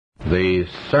The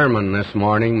sermon this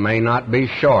morning may not be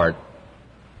short,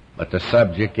 but the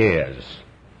subject is.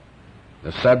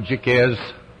 The subject is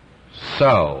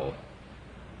so,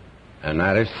 and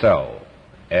that is so.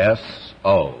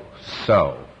 S-O,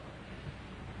 so.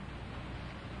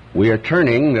 We are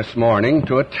turning this morning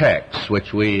to a text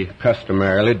which we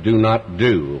customarily do not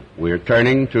do. We are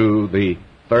turning to the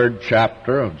 3rd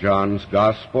chapter of John's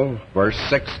Gospel, verse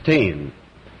 16.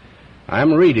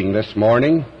 I'm reading this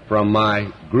morning from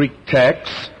my Greek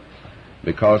text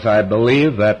because I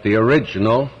believe that the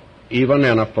original, even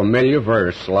in a familiar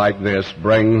verse like this,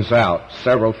 brings out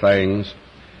several things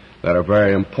that are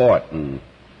very important.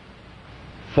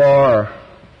 For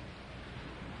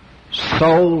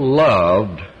so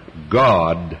loved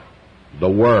God the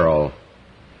world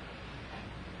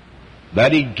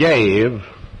that He gave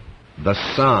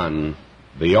the Son,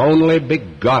 the only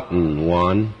begotten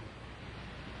one,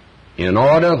 in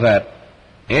order that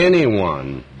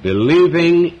anyone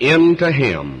believing into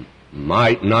Him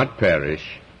might not perish,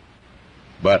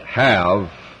 but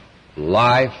have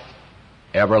life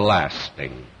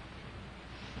everlasting.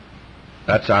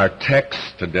 That's our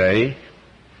text today,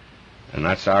 and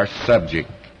that's our subject.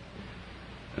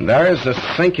 And there is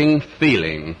a sinking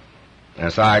feeling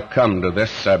as I come to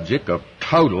this subject of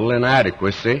total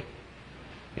inadequacy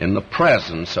in the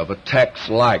presence of a text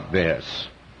like this.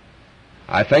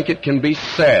 I think it can be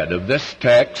said of this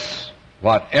text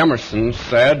what Emerson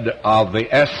said of the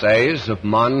essays of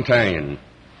Montaigne.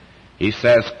 He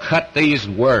says, cut these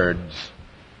words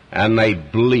and they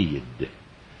bleed.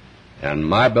 And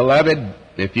my beloved,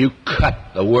 if you cut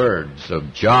the words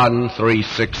of John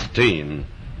 3:16,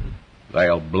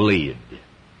 they'll bleed.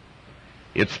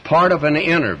 It's part of an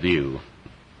interview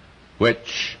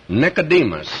which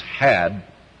Nicodemus had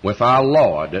with our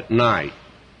Lord at night.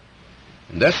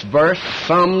 This verse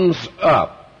sums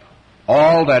up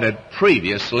all that had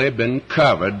previously been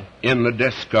covered in the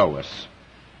discourse.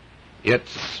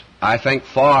 It's, I think,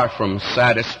 far from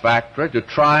satisfactory to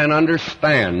try and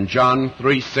understand John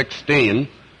 3:16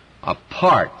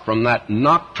 apart from that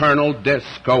nocturnal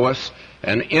discourse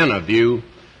and interview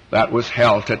that was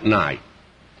held at night.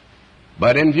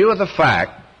 But in view of the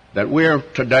fact that we're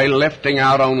today lifting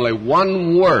out only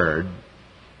one word,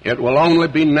 it will only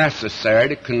be necessary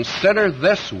to consider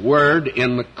this word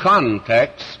in the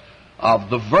context of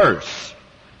the verse,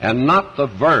 and not the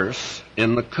verse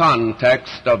in the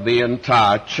context of the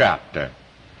entire chapter.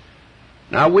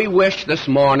 Now, we wish this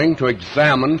morning to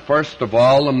examine, first of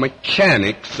all, the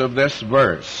mechanics of this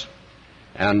verse.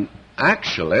 And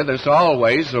actually, there's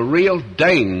always a real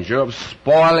danger of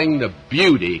spoiling the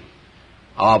beauty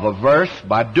of a verse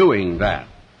by doing that.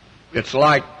 It's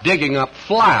like digging up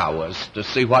flowers to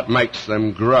see what makes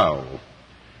them grow.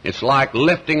 It's like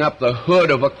lifting up the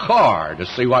hood of a car to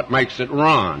see what makes it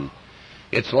run.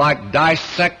 It's like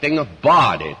dissecting a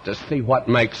body to see what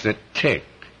makes it tick.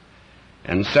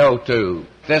 And so to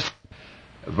this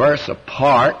verse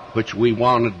apart, which we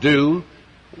want to do,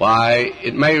 why,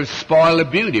 it may spoil the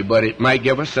beauty, but it may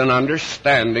give us an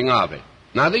understanding of it.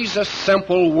 Now, these are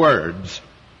simple words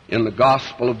in the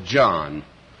Gospel of John.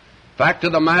 Fact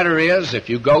of the matter is, if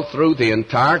you go through the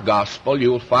entire Gospel,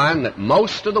 you'll find that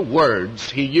most of the words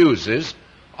he uses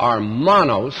are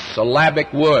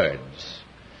monosyllabic words.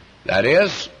 That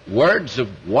is, words of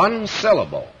one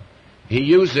syllable. He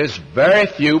uses very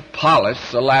few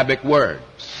polysyllabic words.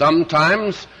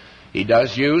 Sometimes he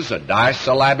does use a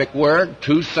disyllabic word,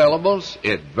 2 syllables.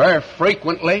 It very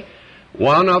frequently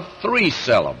one of 3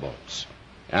 syllables.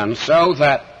 And so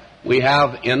that we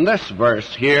have in this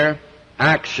verse here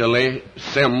actually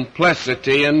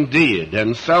simplicity indeed.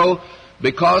 And so,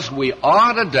 because we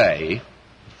are today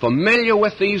familiar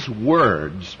with these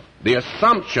words, the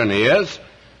assumption is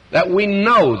that we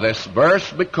know this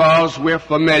verse because we're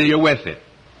familiar with it.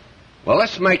 Well,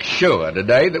 let's make sure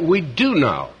today that we do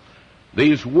know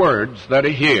these words that are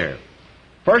here.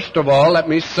 First of all, let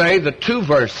me say the 2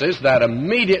 verses that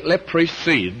immediately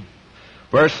precede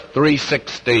verse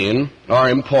 3:16 are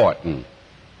important,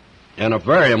 and are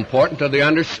very important to the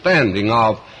understanding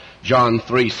of John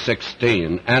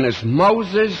 3:16. And as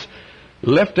Moses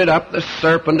lifted up the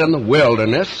serpent in the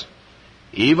wilderness,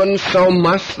 even so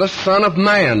must the Son of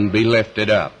Man be lifted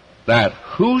up, that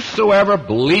whosoever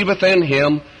believeth in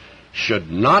him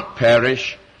should not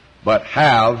perish, but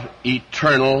have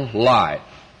eternal life.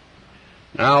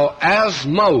 Now, as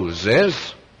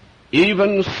Moses,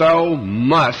 even so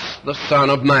must the Son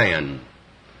of Man.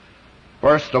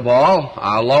 First of all,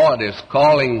 our Lord is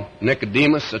calling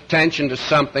Nicodemus' attention to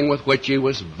something with which he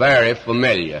was very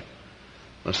familiar.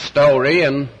 The story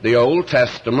in the Old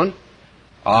Testament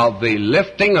of the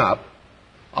lifting up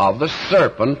of the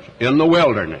serpent in the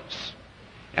wilderness.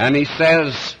 And he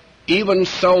says, even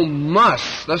so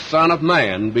must the Son of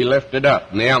Man be lifted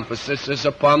up. And the emphasis is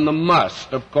upon the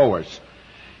must, of course.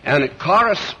 And it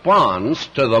corresponds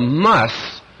to the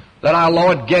must that our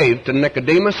Lord gave to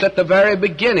Nicodemus at the very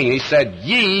beginning. He said,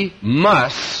 ye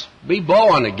must be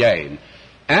born again.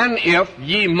 And if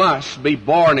ye must be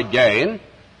born again,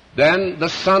 then the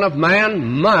Son of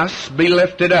Man must be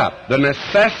lifted up. The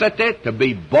necessity to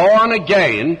be born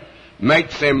again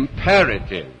makes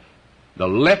imperative the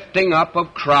lifting up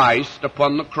of Christ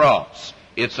upon the cross.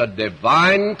 It's a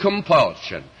divine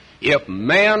compulsion. If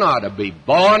man are to be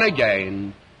born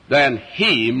again, then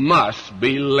he must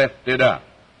be lifted up.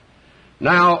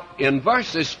 Now, in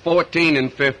verses 14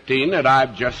 and 15 that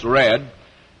I've just read,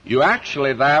 you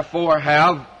actually therefore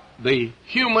have the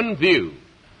human view.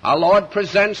 Our Lord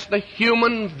presents the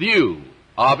human view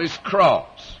of his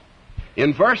cross.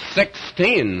 In verse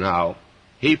 16 now,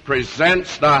 he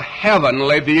presents the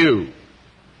heavenly view.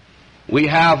 We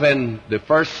have in the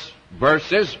first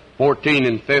verses, 14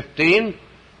 and 15,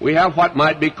 we have what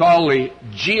might be called the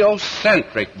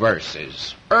geocentric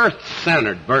verses,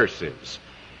 earth-centered verses.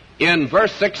 In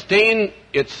verse 16,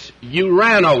 it's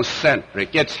uranocentric,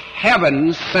 it's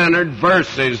heaven-centered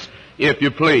verses, if you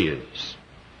please.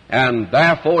 And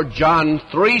therefore, John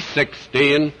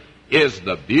 3:16 is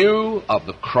the view of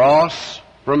the cross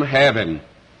from heaven.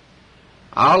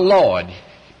 Our Lord,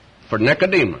 for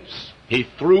Nicodemus, he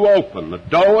threw open the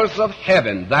doors of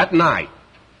heaven that night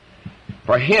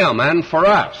for him and for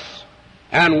us.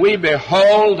 And we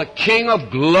behold the King of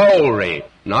glory,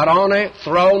 not on a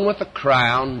throne with a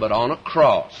crown, but on a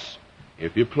cross,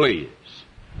 if you please.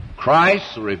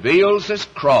 Christ reveals his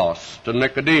cross to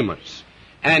Nicodemus.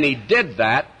 And he did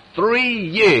that 3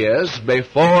 years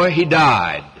before he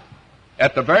died.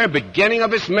 At the very beginning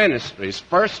of his ministry, his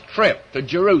first trip to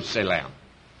Jerusalem,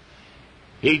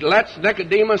 he lets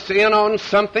Nicodemus in on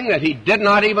something that he did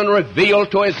not even reveal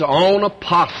to his own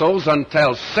apostles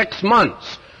until 6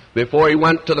 months before he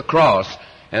went to the cross.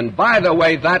 And by the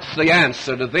way, that's the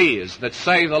answer to these that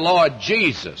say the Lord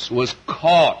Jesus was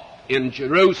caught in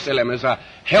Jerusalem as a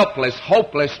helpless,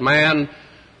 hopeless man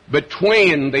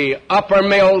between the upper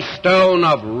millstone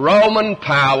of Roman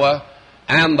power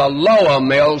and the lower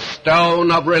millstone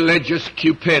of religious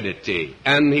cupidity,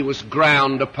 and he was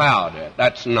ground to powder.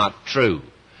 That's not true.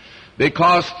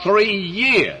 Because 3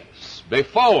 years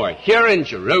before, here in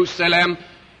Jerusalem,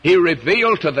 he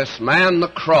revealed to this man the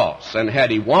cross, and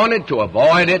had he wanted to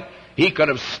avoid it, he could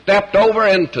have stepped over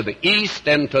into the East,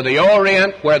 into the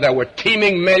Orient, where there were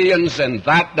teeming millions in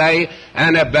that day,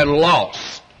 and have been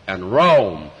lost. And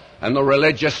Rome and the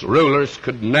religious rulers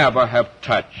could never have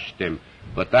touched him.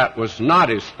 But that was not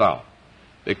his thought.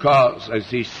 Because, as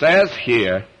he says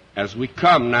here, as we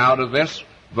come now to this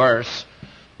verse,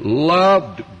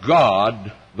 loved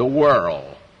God the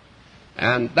world.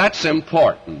 And that's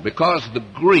important, because the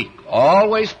Greek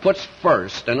always puts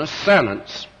first in a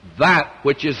sentence that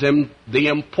which is in the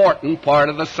important part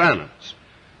of the sentence.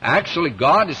 Actually,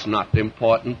 God is not the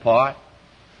important part,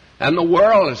 and the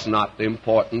world is not the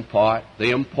important part.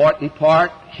 The important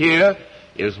part here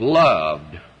is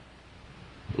loved.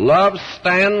 Love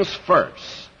stands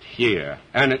first here,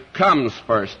 and it comes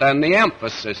first, and the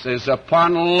emphasis is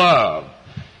upon love.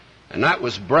 And that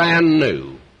was brand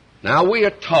new. Now, we are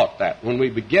taught that when we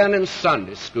begin in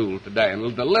Sunday school today,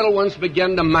 and the little ones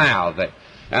begin to mouth it.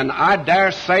 And I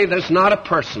dare say there's not a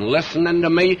person listening to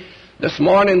me this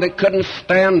morning that couldn't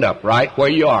stand up right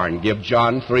where you are and give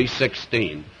John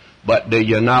 3:16. But do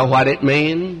you know what it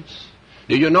means?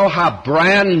 Do you know how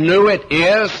brand new it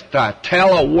is to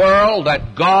tell a world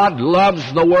that God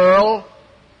loves the world?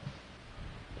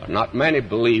 Well, not many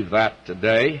believe that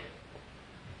today.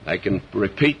 They can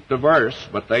repeat the verse,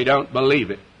 but they don't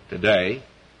believe it today.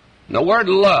 And the word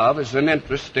love is an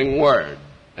interesting word.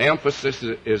 The emphasis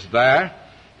is there.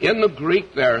 In the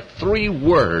Greek, there are 3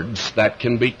 words that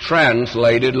can be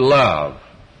translated love.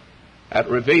 That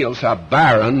reveals how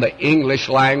barren the English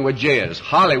language is.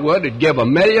 Hollywood would give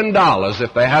 $1 million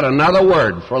if they had another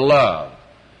word for love.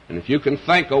 And if you can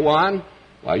think of one,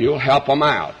 well, you'll help them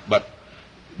out. But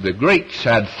the Greeks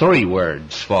had 3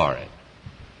 words for it.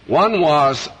 One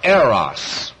was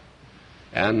eros,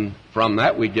 and from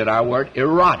that we get our word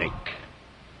erotic.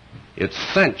 It's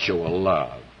sensual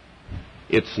love.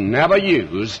 It's never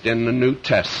used in the New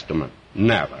Testament.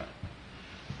 Never.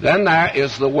 Then there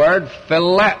is the word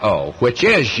phileo, which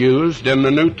is used in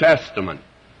the New Testament.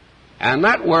 And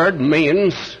that word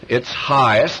means its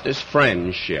highest is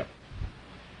friendship.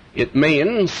 It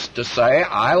means to say,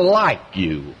 I like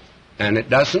you. And it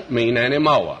doesn't mean any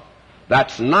more.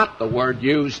 That's not the word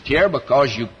used here,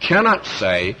 because you cannot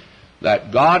say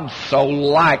that God so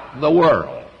liked the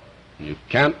world. You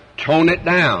can't tone it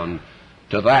down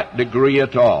to that degree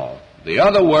at all. The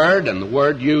other word, and the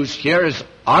word used here, is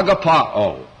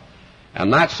agapao,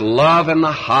 and that's love in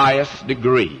the highest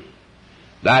degree.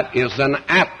 That is an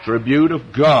attribute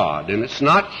of God, and it's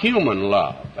not human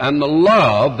love. And the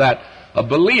love that a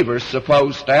believer is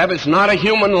supposed to have is not a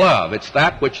human love. It's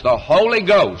that which the Holy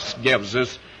Ghost gives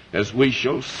us, as we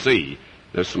shall see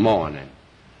this morning.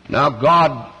 Now,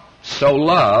 God so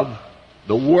loved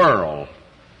the world.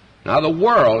 Now, the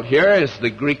world here is the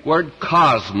Greek word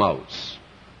cosmos.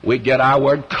 We get our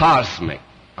word cosmic,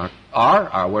 or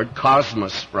our word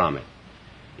cosmos from it.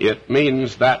 It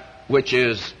means that which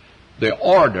is the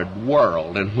ordered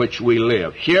world in which we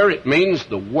live. Here it means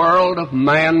the world of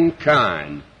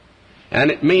mankind.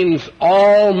 And it means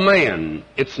all men.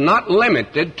 It's not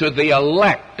limited to the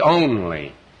elect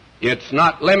only. It's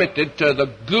not limited to the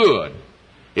good.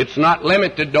 It's not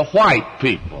limited to white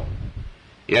people.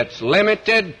 It's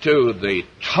limited to the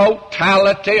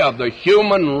totality of the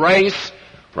human race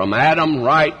from Adam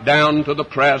right down to the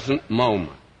present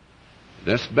moment.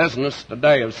 This business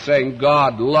today of saying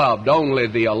God loved only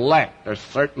the elect, or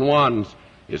certain ones,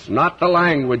 is not the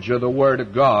language of the Word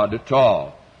of God at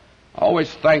all. I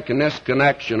always think in this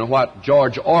connection of what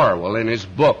George Orwell in his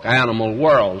book, Animal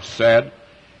World, said.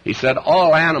 He said,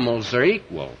 all animals are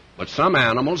equal, but some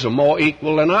animals are more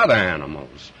equal than other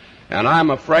animals. And I'm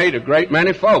afraid a great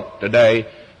many folk today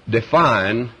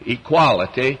define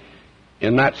equality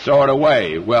in that sort of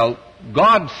way. Well,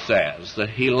 God says that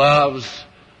He loves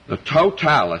the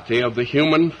totality of the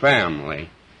human family.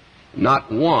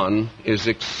 Not one is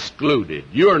excluded.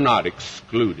 You're not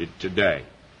excluded today.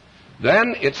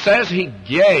 Then it says He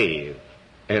gave.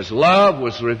 His love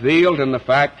was revealed in the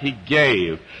fact He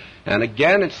gave. And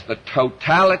again, it's the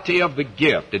totality of the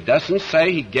gift. It doesn't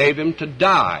say He gave Him to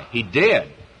die. He did.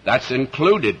 That's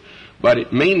included. But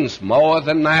it means more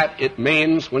than that. It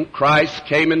means when Christ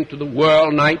came into the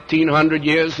world 1900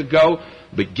 years ago,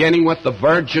 beginning with the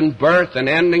virgin birth and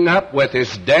ending up with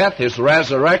His death, His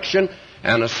resurrection,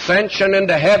 and ascension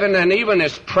into heaven, and even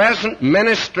His present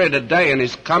ministry today and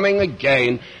His coming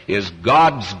again is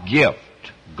God's gift.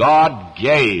 God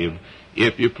gave,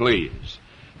 if you please.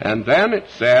 And then it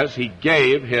says He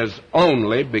gave His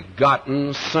only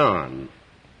begotten Son.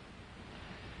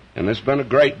 And there's been a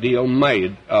great deal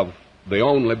made of the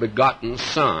only begotten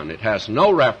Son. It has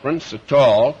no reference at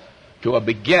all to a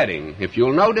begetting. If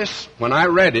you'll notice, when I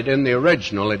read it in the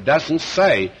original, it doesn't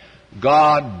say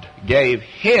God gave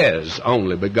His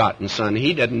only begotten Son.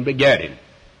 He didn't beget Him.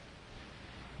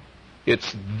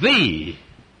 It's the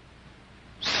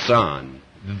Son,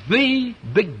 the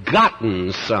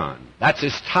begotten Son. That's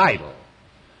His title.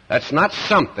 That's not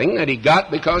something that He got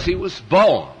because He was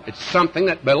born. It's something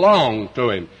that belonged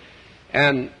to Him.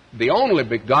 And the only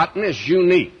begotten is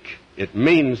unique. It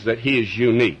means that He is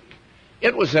unique.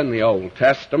 It was in the Old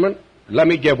Testament. Let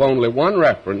me give only one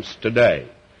reference today.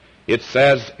 It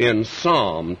says in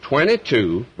Psalm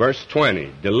 22, verse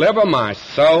 20, deliver my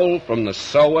soul from the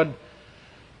sword,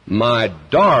 my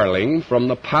darling from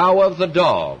the power of the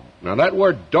dog. Now that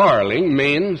word darling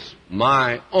means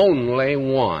my only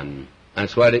one.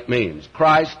 That's what it means.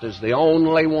 Christ is the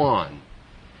only one.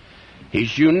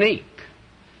 He's unique.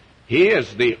 He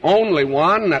is the only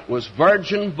one that was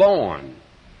virgin born.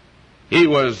 He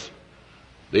was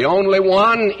the only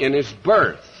one in His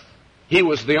birth. He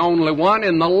was the only one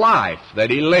in the life that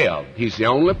He lived. He's the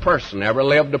only person ever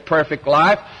lived a perfect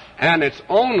life, and it's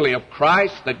only of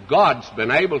Christ that God's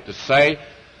been able to say,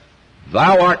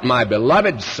 thou art my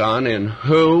beloved Son in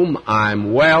whom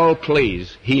I'm well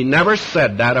pleased. He never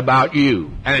said that about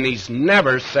you, and He's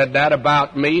never said that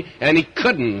about me, and He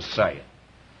couldn't say it.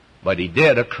 But He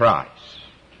did of Christ.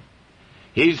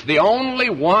 He's the only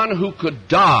one who could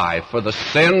die for the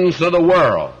sins of the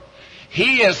world.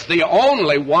 He is the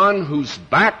only one who's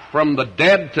back from the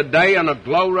dead today in a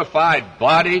glorified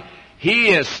body. He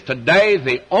is today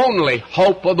the only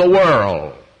hope of the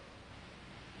world.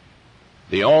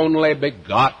 The only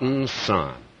begotten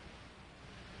Son.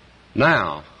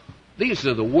 Now, these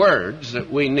are the words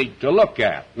that we need to look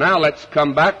at. Now let's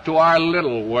come back to our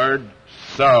little word,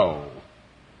 so.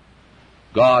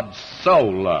 God so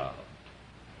loved.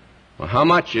 Well, how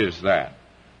much is that?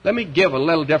 Let me give a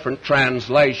little different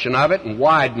translation of it and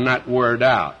widen that word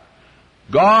out.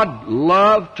 God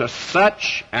loved to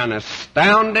such an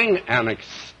astounding and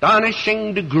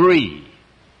astonishing degree.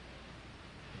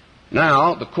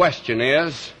 Now, the question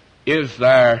is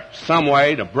there some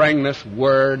way to bring this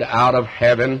word out of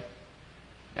heaven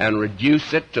and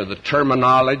reduce it to the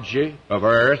terminology of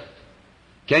earth?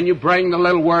 Can you bring the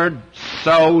little word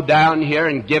so down here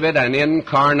and give it an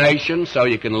incarnation so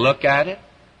you can look at it?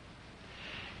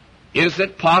 Is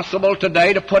it possible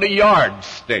today to put a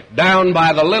yardstick down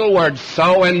by the little word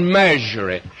so and measure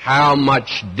it? How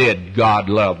much did God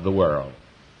love the world?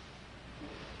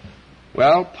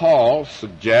 Well, Paul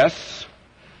suggests,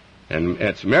 and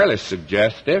it's merely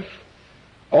suggestive,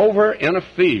 over in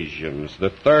Ephesians, the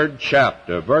 3rd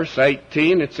chapter, verse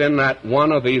 18, it's in that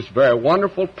one of these very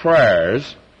wonderful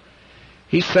prayers.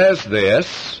 He says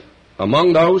this,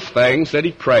 among those things that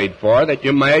he prayed for, that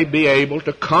you may be able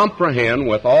to comprehend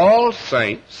with all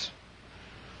saints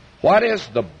what is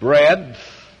the breadth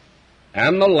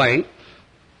and the length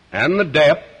and the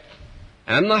depth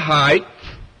and the height,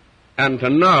 and to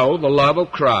know the love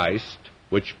of Christ,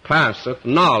 which passeth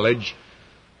knowledge,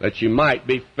 that you might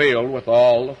be filled with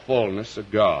all the fullness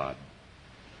of God.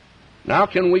 Now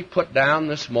can we put down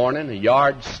this morning a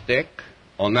yardstick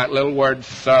on that little word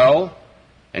so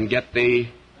and get the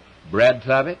breadth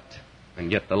of it, and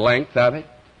get the length of it,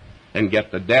 and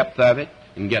get the depth of it,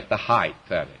 and get the height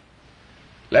of it?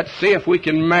 Let's see if we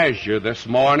can measure this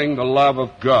morning the love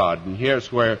of God. And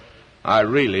here's where I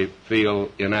really feel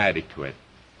inadequate.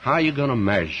 How are you going to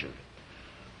measure it?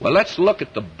 Well, let's look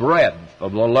at the breadth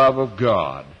of the love of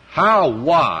God. How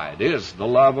wide is the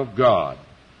love of God?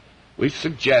 We've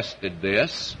suggested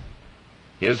this.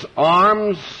 His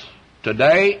arms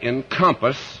today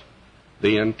encompass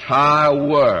the entire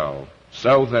world,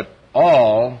 so that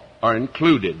all are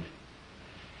included.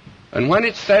 And when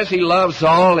it says he loves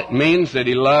all, it means that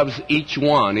he loves each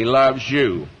one. He loves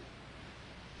you.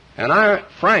 And I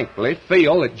frankly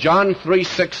feel that John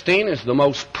 3:16 is the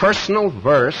most personal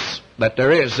verse that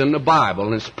there is in the Bible,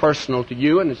 and it's personal to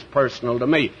you and it's personal to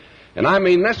me. And I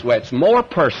mean this way, it's more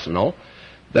personal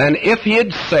than if he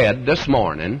had said this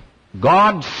morning,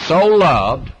 God so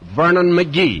loved Vernon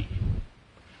McGee.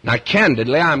 Now,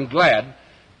 candidly, I'm glad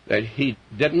that he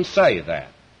didn't say that.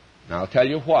 Now, I'll tell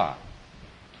you why.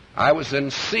 I was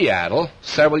in Seattle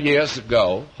several years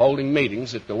ago holding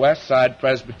meetings at the West Side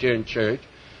Presbyterian Church.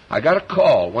 I got a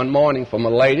call one morning from a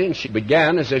lady, and she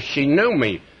began as if she knew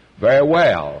me very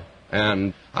well.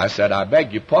 And I said, I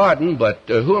beg your pardon, but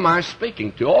who am I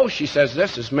speaking to? Oh, she says,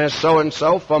 this is Miss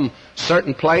So-and-so from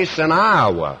certain place in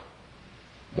Iowa.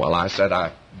 Well, I said,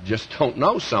 I just don't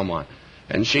know someone.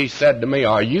 And she said to me,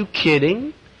 are you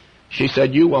kidding? She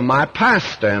said, you were my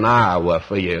pastor in Iowa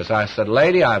for years. I said,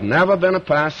 lady, I've never been a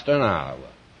pastor in Iowa.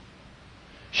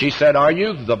 She said, are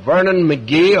you the Vernon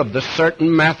McGee of the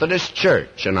certain Methodist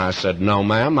church? And I said, no,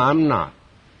 ma'am, I'm not.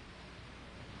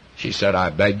 She said, I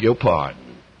beg your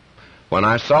pardon. When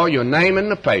I saw your name in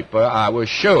the paper, I was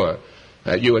sure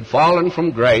that you had fallen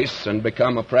from grace and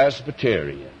become a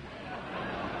Presbyterian,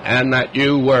 and that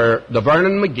you were the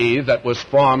Vernon McGee that was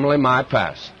formerly my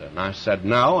pastor. And I said,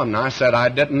 no. And I said, I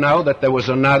didn't know that there was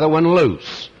another one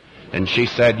loose. And she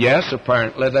said, yes,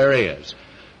 apparently there is.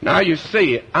 Now, you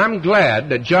see, I'm glad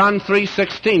that John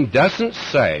 3:16 doesn't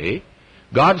say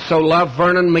God so loved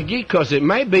Vernon McGee, because it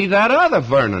may be that other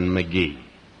Vernon McGee.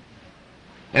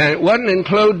 And it wouldn't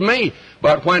include me.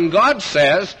 But when God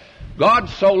says God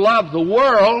so loved the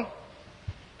world,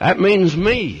 that means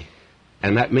me.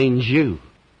 And that means you.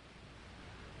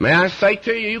 May I say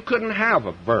to you, you couldn't have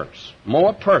a verse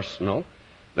more personal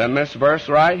than this verse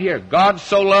right here. God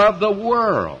so loved the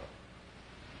world.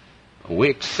 We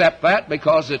accept that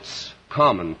because it's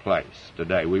commonplace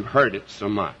today. We've heard it so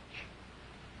much.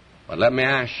 But let me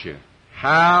ask you,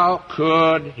 how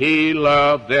could he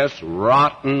love this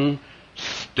rotten,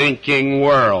 stinking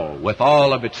world with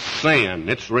all of its sin,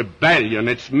 its rebellion,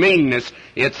 its meanness,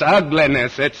 its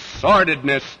ugliness, its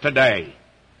sordidness today?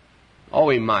 Oh,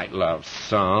 he might love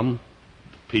some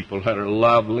people that are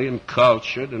lovely and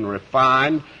cultured and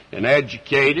refined and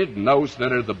educated, and those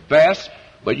that are the best.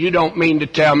 But you don't mean to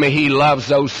tell me he loves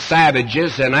those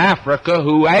savages in Africa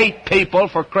who ate people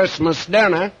for Christmas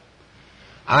dinner.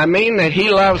 I mean that he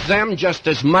loves them just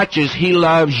as much as he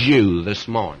loves you this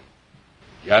morning.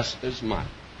 Just as much.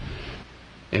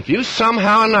 If you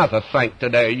somehow or another think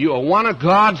today you are one of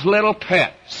God's little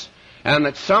pets, and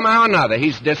that somehow or another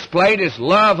he's displayed his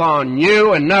love on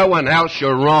you and no one else,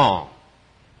 you're wrong.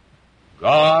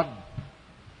 God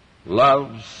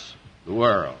loves the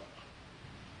world.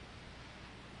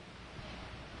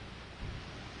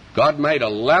 God made a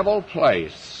level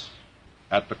place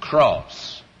at the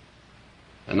cross.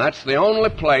 And that's the only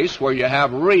place where you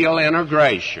have real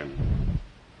integration.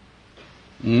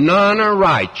 None are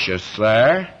righteous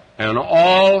there, and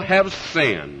all have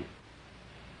sinned.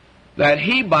 That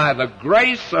he, by the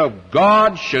grace of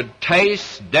God, should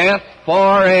taste death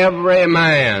for every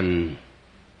man.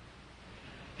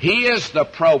 He is the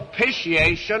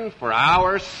propitiation for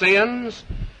our sins,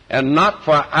 and not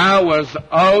for ours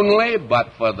only,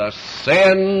 but for the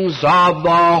sins of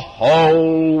the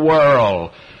whole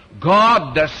world.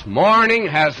 God this morning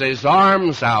has His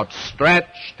arms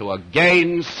outstretched to a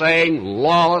gainsaying,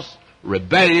 lost,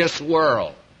 rebellious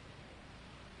world.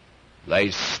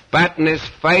 They spat in His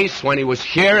face when He was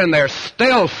here, and they're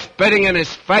still spitting in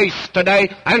His face today,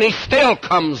 and He still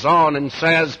comes on and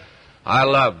says, I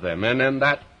love them. And in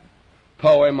that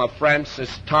poem of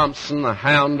Francis Thompson, The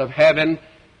Hound of Heaven,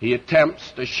 he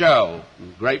attempts to show,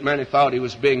 a great many thought he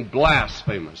was being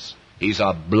blasphemous, he's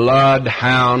a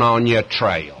bloodhound on your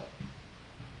trail.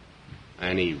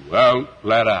 And he won't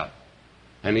let up.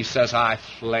 And he says, I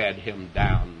fled him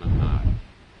down the night.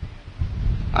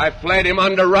 I fled him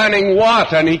under running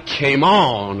water, and he came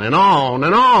on and on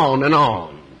and on and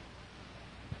on.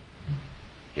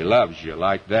 He loves you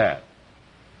like that.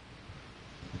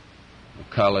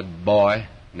 A colored boy,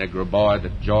 Negro boy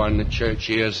that joined the church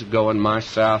years ago in my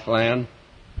Southland,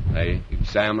 they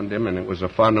examined him, and it was a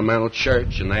fundamental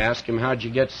church, and they asked him, how'd you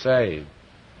get saved?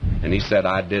 And he said,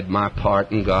 I did my part,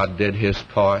 and God did His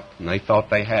part. And they thought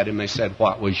they had him. They said,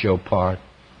 what was your part,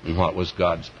 and what was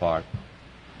God's part?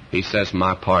 He says,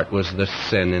 my part was the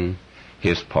sinning.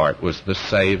 His part was the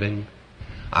saving.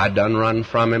 I done run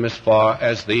from Him as far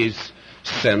as these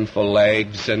sinful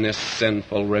legs and this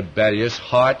sinful, rebellious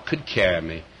heart could carry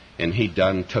me. And He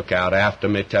done took out after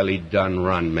me till He done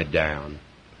run me down.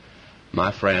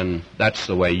 My friend, that's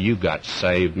the way you got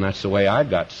saved, and that's the way I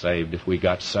got saved if we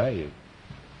got saved.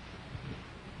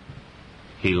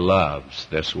 He loves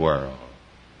this world.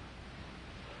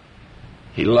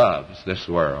 He loves this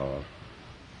world.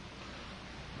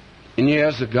 And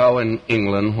years ago in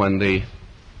England, when the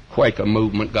Quaker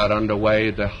movement got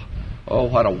underway,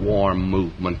 what a warm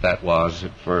movement that was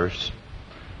at first.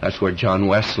 That's where John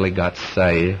Wesley got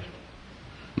saved.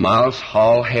 Miles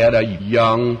Hallhead, a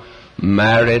young,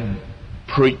 married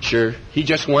preacher, he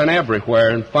just went everywhere.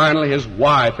 And finally his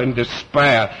wife, in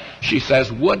despair, she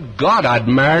says, would God I'd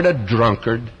married a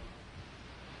drunkard,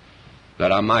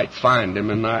 that I might find him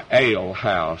in the ale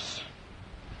house.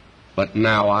 But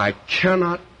now I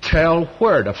cannot tell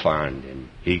where to find him.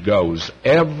 He goes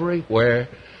everywhere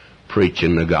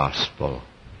preaching the gospel.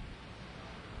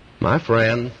 My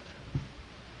friend,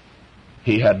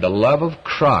 he had the love of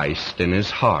Christ in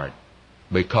his heart,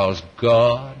 because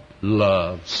God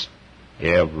loves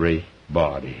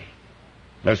everybody.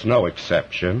 There's no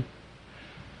exception.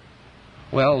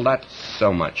 Well, that's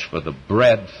so much for the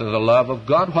breadth of the love of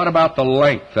God. What about the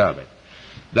length of it?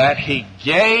 That He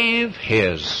gave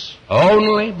His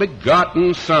only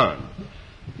begotten Son.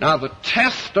 Now, the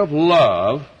test of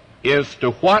love is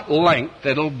to what length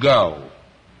it'll go.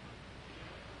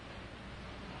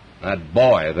 That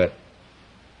boy that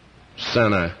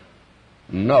sent a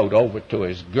note over to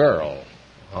his girl,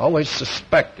 I always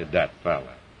suspected that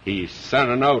fella. He sent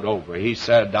a note over. He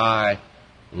said, I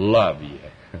love you.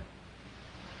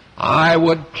 I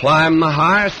would climb the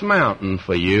highest mountain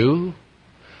for you.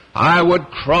 I would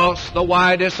cross the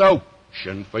widest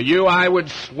ocean for you. I would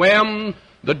swim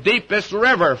the deepest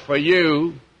river for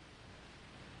you.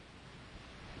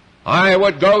 I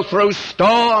would go through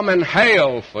storm and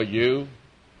hail for you.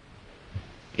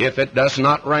 If it does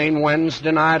not rain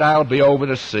Wednesday night, I'll be over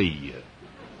to see you.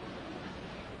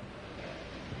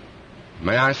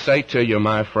 May I say to you,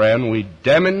 my friend, we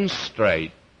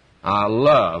demonstrate our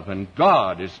love, and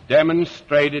God has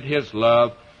demonstrated His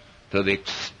love to the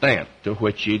extent to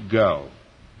which He'd go.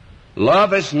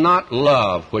 Love is not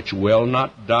love which will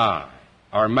not die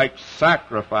or make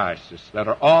sacrifices that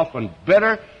are often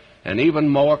bitter and even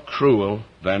more cruel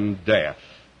than death.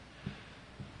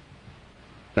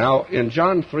 Now, in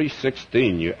John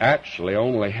 3:16, you actually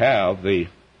only have the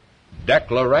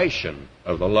declaration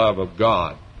of the love of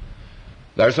God.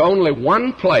 There's only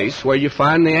one place where you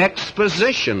find the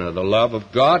exposition of the love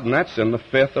of God, and that's in the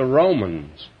 5th of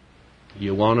Romans.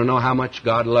 You want to know how much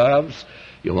God loves?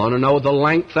 You want to know the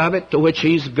length of it to which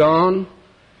He's gone?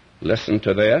 Listen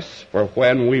to this. For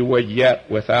when we were yet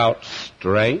without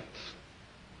strength,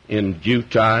 in due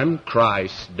time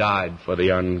Christ died for the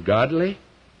ungodly.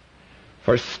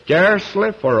 For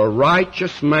scarcely for a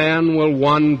righteous man will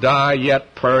one die,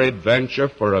 yet peradventure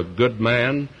for a good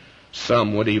man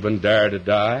some would even dare to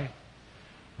die.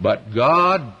 But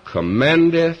God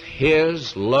commendeth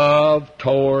His love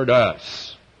toward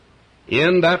us,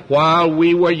 in that while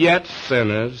we were yet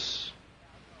sinners,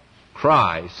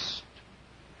 Christ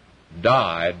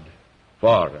died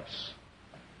for us.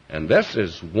 And this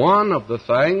is one of the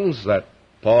things that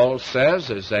Paul says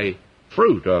is a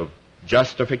fruit of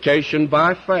justification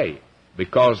by faith.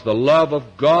 because the love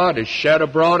of God is shed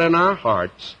abroad in our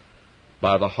hearts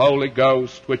by the Holy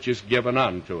Ghost which is given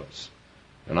unto us.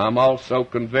 And I'm also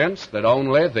convinced that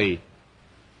only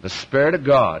the Spirit of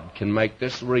God can make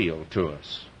this real to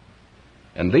us.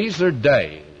 And these are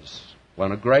days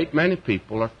when a great many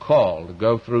people are called to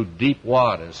go through deep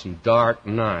waters and dark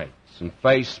nights and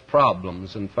face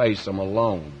problems and face them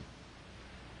alone.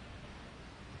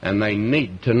 And they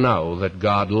need to know that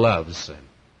God loves them.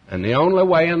 And the only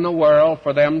way in the world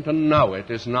for them to know it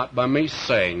is not by me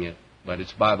saying it, but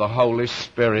it's by the Holy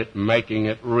Spirit making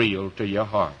it real to your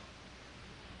heart.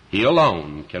 He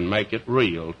alone can make it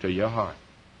real to your heart.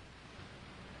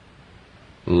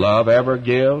 Love ever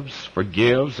gives,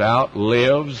 forgives,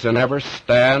 outlives, and ever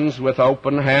stands with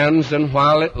open hands, and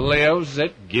while it lives,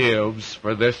 it gives,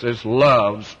 for this is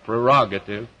love's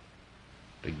prerogative,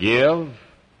 to give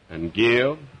and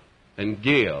give and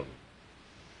give.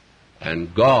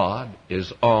 And God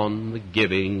is on the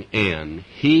giving end.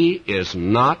 He is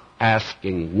not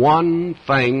asking one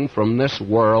thing from this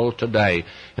world today,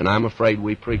 and I'm afraid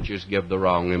we preachers give the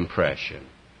wrong impression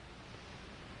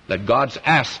that God's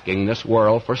asking this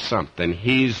world for something.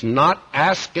 He's not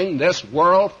asking this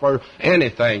world for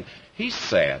anything. He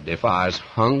said, if I was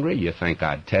hungry, you think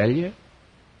I'd tell you?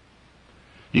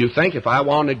 You think if I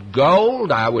wanted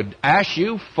gold, I would ask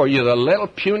you for the little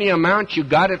puny amount you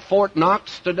got at Fort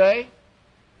Knox today?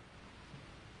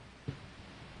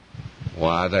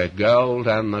 Why, the gold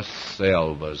and the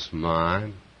silver's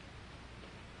mine,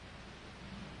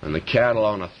 and the cattle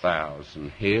on 1,000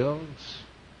 hills.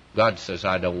 God says,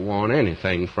 I don't want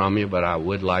anything from you, but I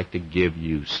would like to give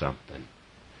you something.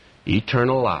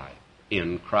 Eternal life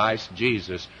in Christ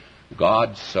Jesus.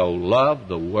 God so loved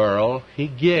the world, He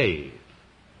gave.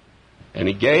 And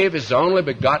He gave His only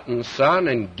begotten Son,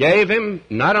 and gave Him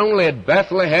not only at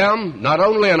Bethlehem, not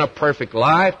only in a perfect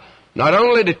life, not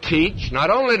only to teach, not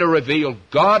only to reveal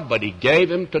God, but He gave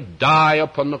Him to die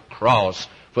upon the cross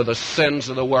for the sins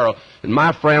of the world. And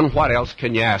my friend, what else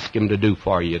can you ask Him to do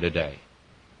for you today?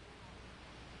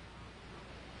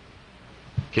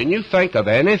 Can you think of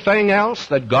anything else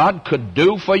that God could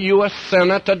do for you, a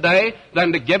sinner, today,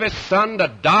 than to give His Son to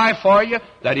die for you,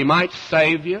 that He might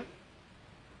save you?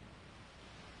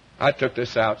 I took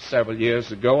this out several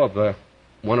years ago of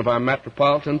one of our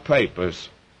metropolitan papers.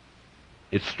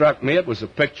 It struck me, it was a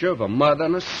picture of a mother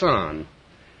and a son.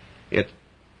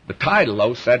 The title,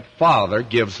 though, said, Father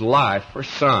Gives Life for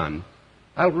Son.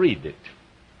 I'll read it.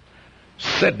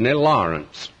 Sidney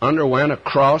Lawrence underwent a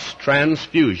cross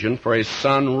transfusion for his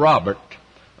son Robert,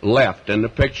 left in the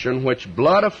picture in which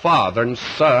blood of father and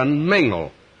son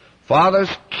mingle. Father's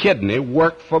kidney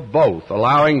worked for both,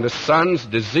 allowing the son's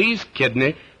diseased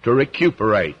kidney to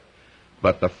recuperate.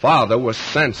 But the father was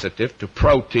sensitive to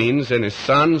proteins in his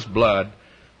son's blood,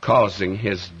 causing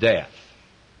his death.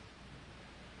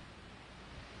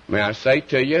 May I say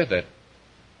to you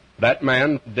that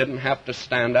man didn't have to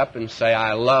stand up and say,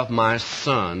 I love my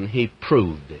son. He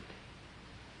proved it.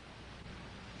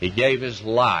 He gave his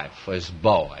life for his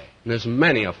boy. And as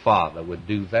many a father would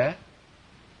do that.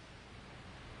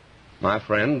 My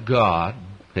friend, God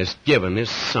has given His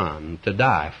Son to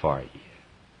die for you.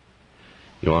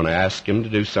 You want to ask Him to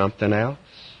do something else?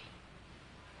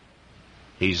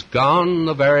 He's gone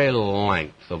the very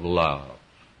length of love.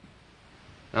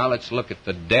 Now let's look at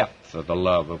the depth of the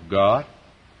love of God.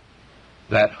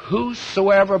 That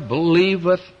whosoever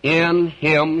believeth in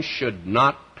Him should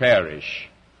not perish.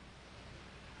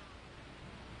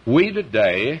 We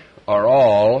today are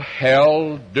all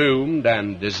hell doomed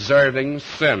and deserving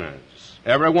sinners,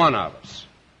 every one of us.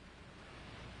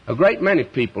 A great many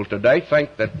people today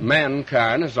think that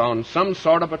mankind is on some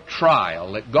sort of a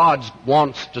trial, that God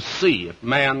wants to see if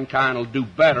mankind will do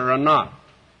better or not.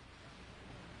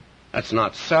 That's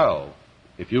not so.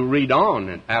 If you read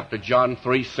on after John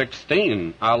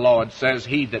 3:16, our Lord says,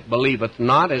 He that believeth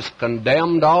not is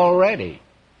condemned already.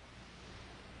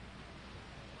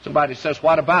 Somebody says,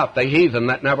 what about the heathen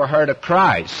that never heard of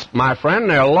Christ? My friend,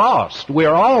 they're lost.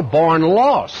 We're all born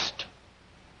lost.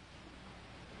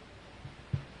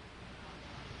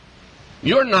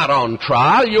 You're not on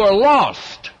trial, you're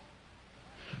lost.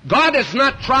 God is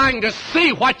not trying to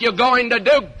see what you're going to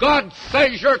do. God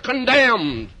says you're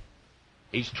condemned.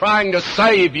 He's trying to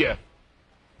save you.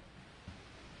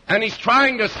 And He's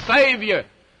trying to save you.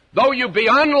 Though you be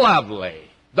unlovely,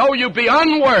 though you be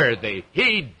unworthy,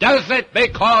 He does it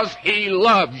because He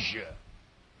loves you.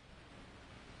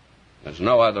 There's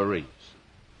no other reason.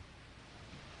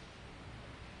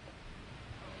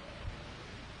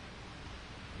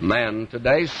 Man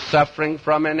today is suffering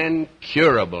from an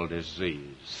incurable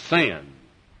disease, sin.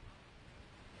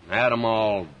 Had them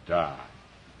all die.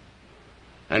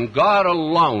 And God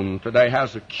alone today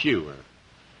has a cure.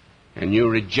 And you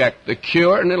reject the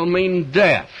cure, and it'll mean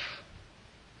death.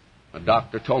 A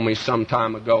doctor told me some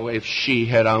time ago, if she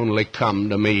had only come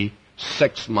to me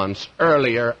 6 months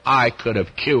earlier, I could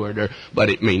have cured her, but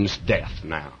it means death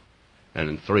now. And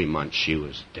in 3 months, she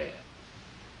was dead.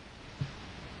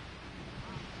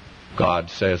 God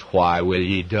says, why will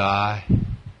ye die?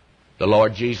 The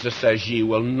Lord Jesus says, ye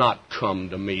will not come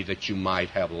to me that you might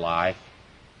have life.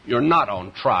 You're not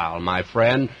on trial, my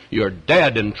friend. You're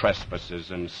dead in trespasses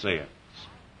and sins.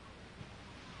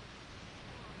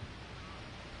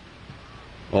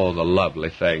 Oh, the lovely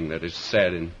thing that is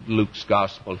said in Luke's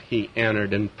gospel, he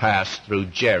entered and passed through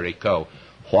Jericho.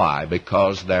 Why?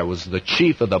 Because there was the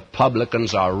chief of the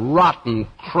publicans, a rotten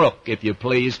crook, if you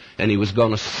please, and he was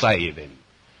going to save him.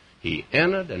 He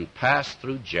entered and passed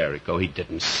through Jericho. He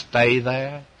didn't stay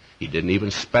there. He didn't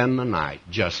even spend the night,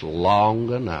 just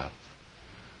long enough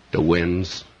to win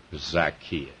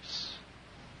Zacchaeus.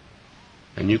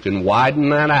 And you can widen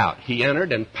that out. He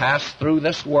entered and passed through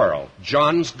this world.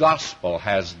 John's gospel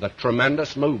has the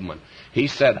tremendous movement. He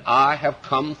said, I have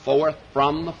come forth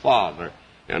from the Father,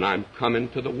 and I'm coming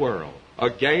to the world.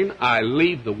 Again, I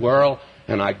leave the world,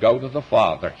 and I go to the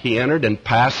Father. He entered and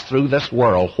passed through this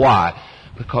world. Why?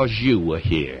 Because you were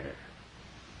here.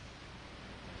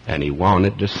 And he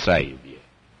wanted to save you.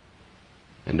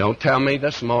 And don't tell me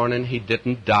this morning he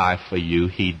didn't die for you.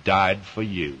 He died for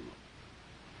you.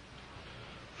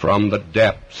 From the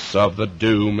depths of the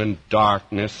doom and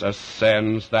darkness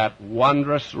ascends that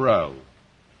wondrous road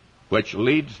which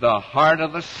leads the heart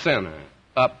of the sinner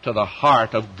up to the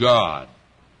heart of God.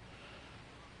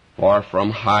 For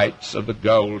from heights of the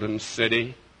golden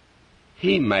city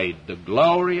he made the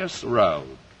glorious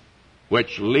road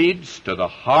which leads to the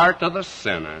heart of the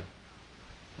sinner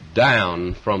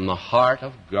down from the heart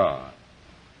of God.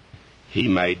 He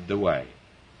made the way.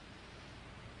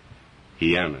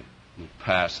 He entered and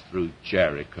passed through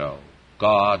Jericho.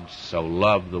 God so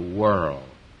loved the world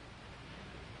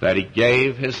that he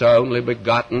gave his only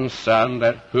begotten Son,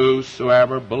 that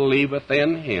whosoever believeth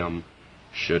in him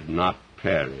should not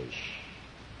perish.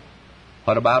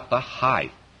 What about the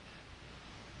height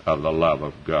of the love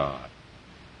of God?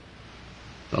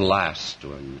 The last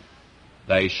one,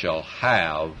 they shall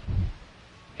have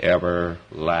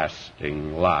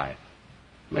everlasting life.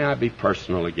 May I be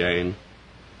personal again?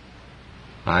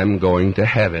 I'm going to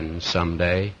heaven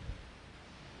someday.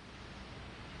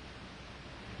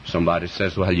 Somebody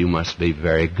says, well, you must be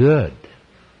very good.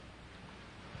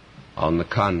 On the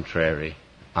contrary,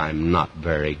 I'm not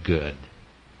very good.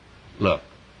 Look,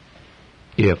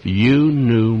 if you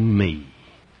knew me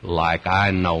like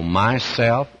I know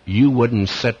myself, you wouldn't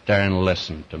sit there and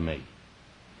listen to me.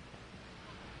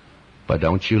 But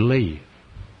don't you leave.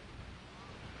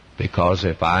 Because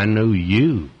if I knew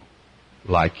you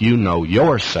like you know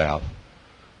yourself,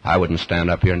 I wouldn't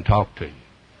stand up here and talk to you.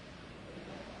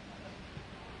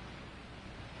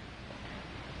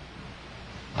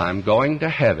 I'm going to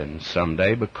heaven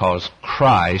someday because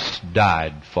Christ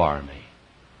died for me.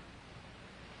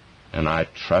 And I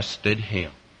trusted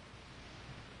him.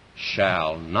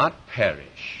 Shall not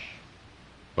perish,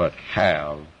 but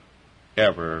have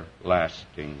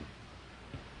everlasting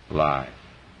life.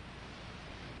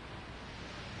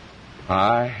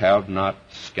 I have not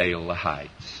scaled the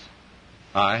heights.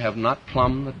 I have not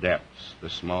plumbed the depths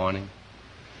this morning.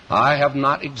 I have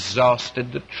not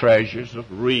exhausted the treasures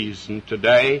of reason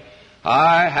today.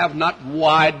 I have not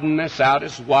widened this out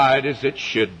as wide as it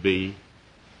should be.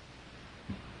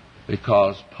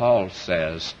 Because Paul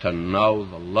says, to know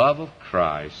the love of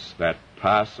Christ that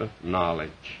passeth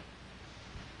knowledge.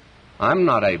 I'm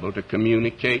not able to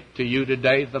communicate to you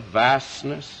today the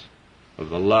vastness of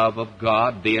the love of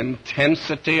God, the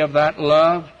intensity of that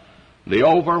love, the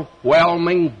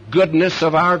overwhelming goodness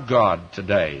of our God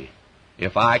today.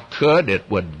 If I could, it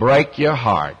would break your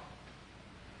heart.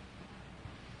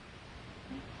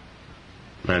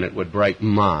 And it would break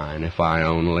mine if I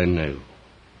only knew.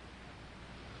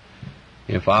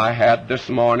 If I had this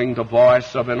morning the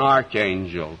voice of an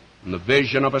archangel, and the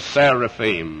vision of a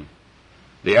seraphim,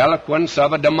 the eloquence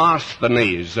of a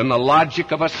Demosthenes, and the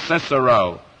logic of a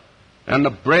Cicero, and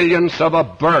the brilliance of a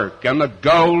Burke, and the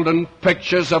golden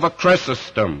pictures of a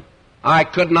Chrysostom, I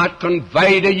could not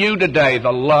convey to you today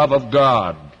the love of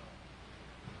God.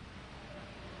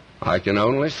 I can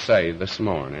only say this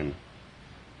morning,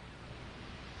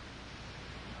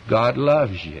 God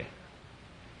loves you.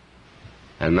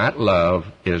 And that love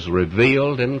is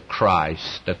revealed in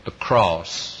Christ at the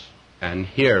cross. And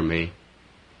hear me,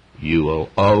 you will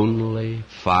only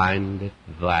find it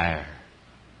there.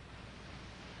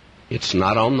 It's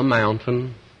not on the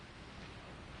mountain.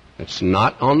 It's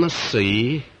not on the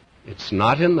sea. It's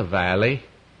not in the valley.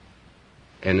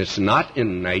 And it's not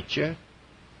in nature.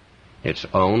 It's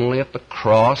only at the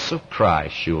cross of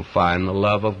Christ you'll find the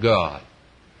love of God.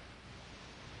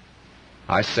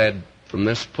 I said from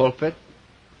this pulpit,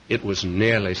 it was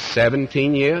nearly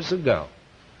 17 years ago,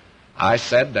 I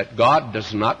said that God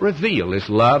does not reveal His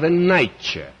love in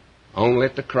nature, only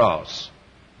at the cross.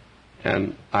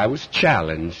 And I was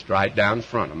challenged right down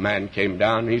front. A man came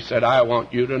down and he said, I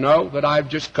want you to know that I've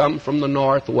just come from the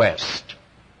Northwest.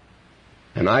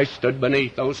 And I stood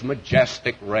beneath those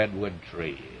majestic redwood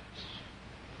trees.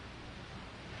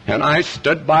 And I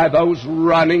stood by those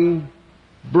running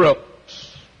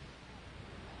brooks.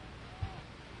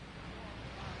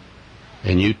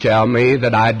 And you tell me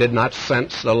that I did not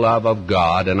sense the love of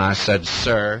God. And I said,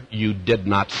 sir, you did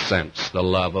not sense the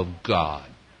love of God.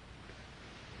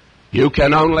 You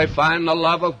can only find the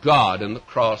love of God in the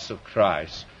cross of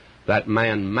Christ. That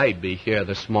man may be here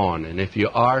this morning. If you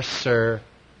are, sir,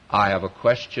 I have a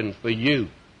question for you.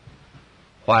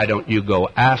 Why don't you go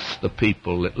ask the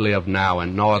people that live now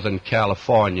in Northern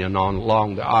California and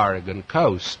along the Oregon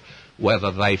coast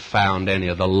whether they found any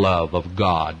of the love of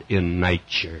God in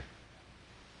nature?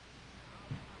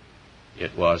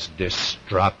 It was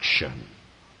destruction.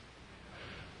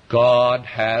 God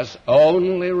has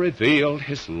only revealed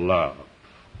His love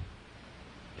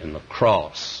in the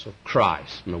cross of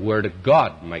Christ. And the Word of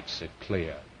God makes it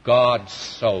clear. God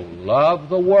so loved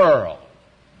the world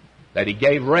that He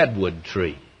gave redwood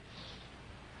trees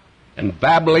and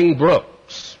babbling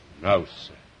brooks. No,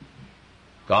 sir.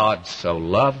 God so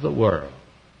loved the world,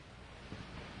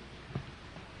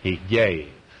 He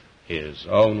gave His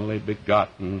only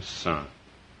begotten Son,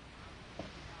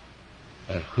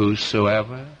 that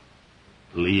whosoever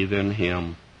believe in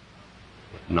Him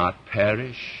would not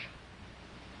perish,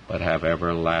 but have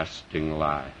everlasting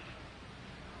life.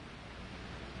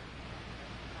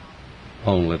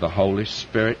 Only the Holy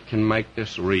Spirit can make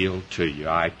this real to you.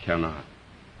 I cannot.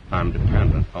 I'm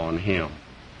dependent on Him.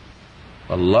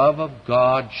 The love of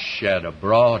God shed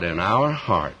abroad in our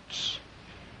hearts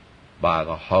by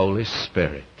the Holy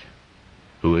Spirit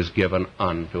who is given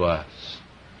unto us.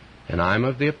 And I'm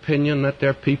of the opinion that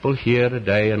there are people here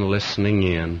today and listening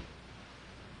in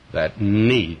that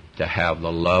need to have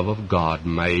the love of God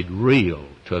made real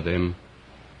to them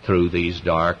through these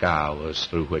dark hours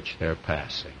through which they're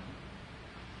passing.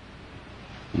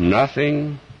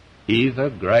 Nothing, either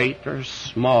great or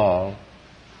small,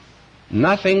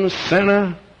 nothing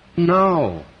sinner,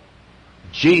 no.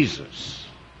 Jesus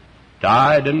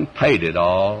died and paid it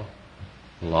all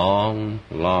long,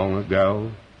 long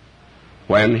ago.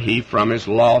 When He from His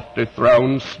lofty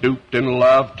throne stooped in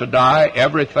love to die,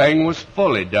 everything was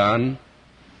fully done.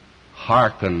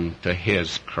 Hearken to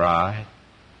His cry.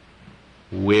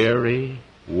 Weary,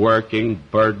 working,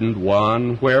 burdened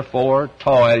one, wherefore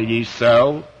toil ye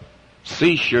so?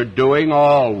 Cease your doing,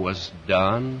 all was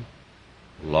done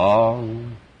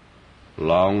long,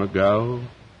 long ago.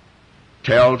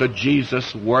 Till to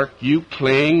Jesus' work you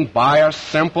cling by a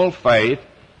simple faith.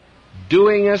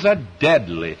 Doing is a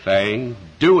deadly thing.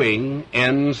 Doing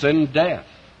ends in death.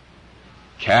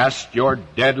 Cast your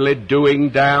deadly doing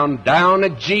down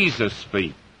at Jesus'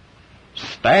 feet.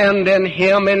 Stand in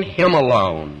Him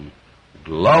alone,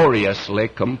 gloriously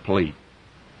complete.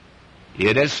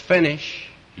 It is finished.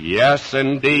 Yes,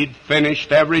 indeed,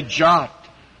 finished every jot.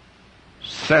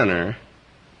 Sinner,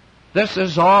 this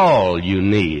is all you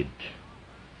need.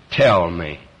 Tell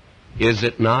me, is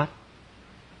it not?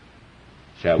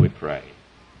 Shall we pray?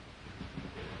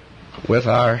 With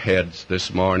our heads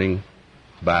this morning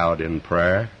bowed in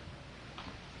prayer,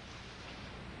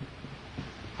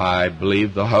 I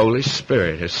believe the Holy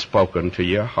Spirit has spoken to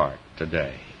your heart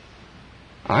today.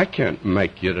 I can't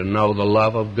make you to know the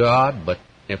love of God, but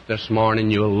if this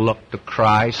morning you'll look to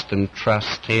Christ and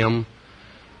trust Him,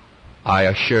 I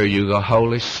assure you the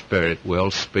Holy Spirit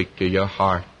will speak to your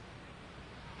heart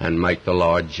and make the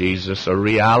Lord Jesus a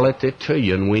reality to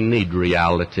you, and we need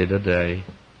reality today.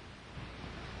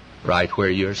 Right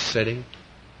where you're sitting,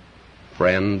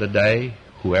 friend today,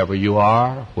 whoever you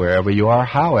are, wherever you are,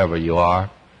 however you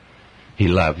are, He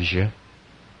loves you.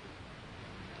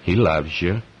 He loves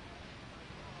you.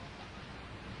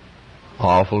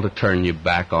 Awful to turn you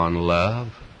back on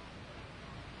love.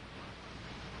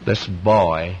 This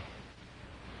boy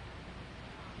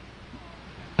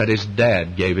that his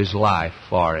dad gave his life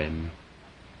for him.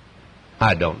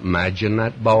 I don't imagine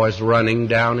that boy's running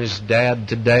down his dad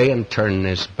today and turning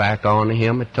his back on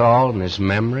him at all in his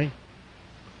memory.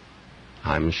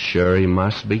 I'm sure he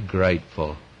must be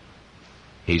grateful.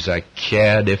 He's a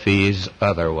kid if he's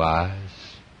otherwise.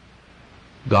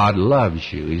 God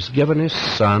loves you. He's given His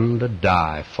Son to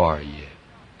die for you.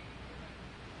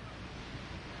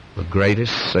 The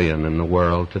greatest sin in the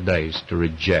world today is to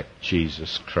reject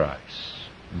Jesus Christ,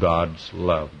 God's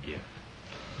love gift.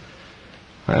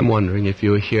 I'm wondering if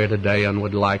you're here today and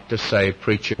would like to say,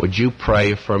 preacher, would you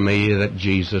pray for me that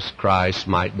Jesus Christ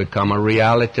might become a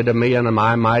reality to me and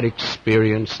I might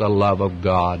experience the love of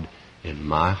God in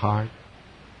my heart?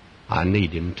 I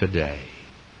need Him today.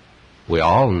 We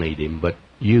all need Him, but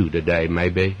you today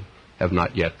maybe have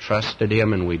not yet trusted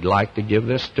Him, and we'd like to give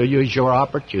this to you as your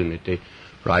opportunity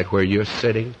right where you're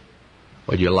sitting.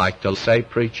 Would you like to say,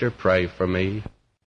 preacher, pray for me?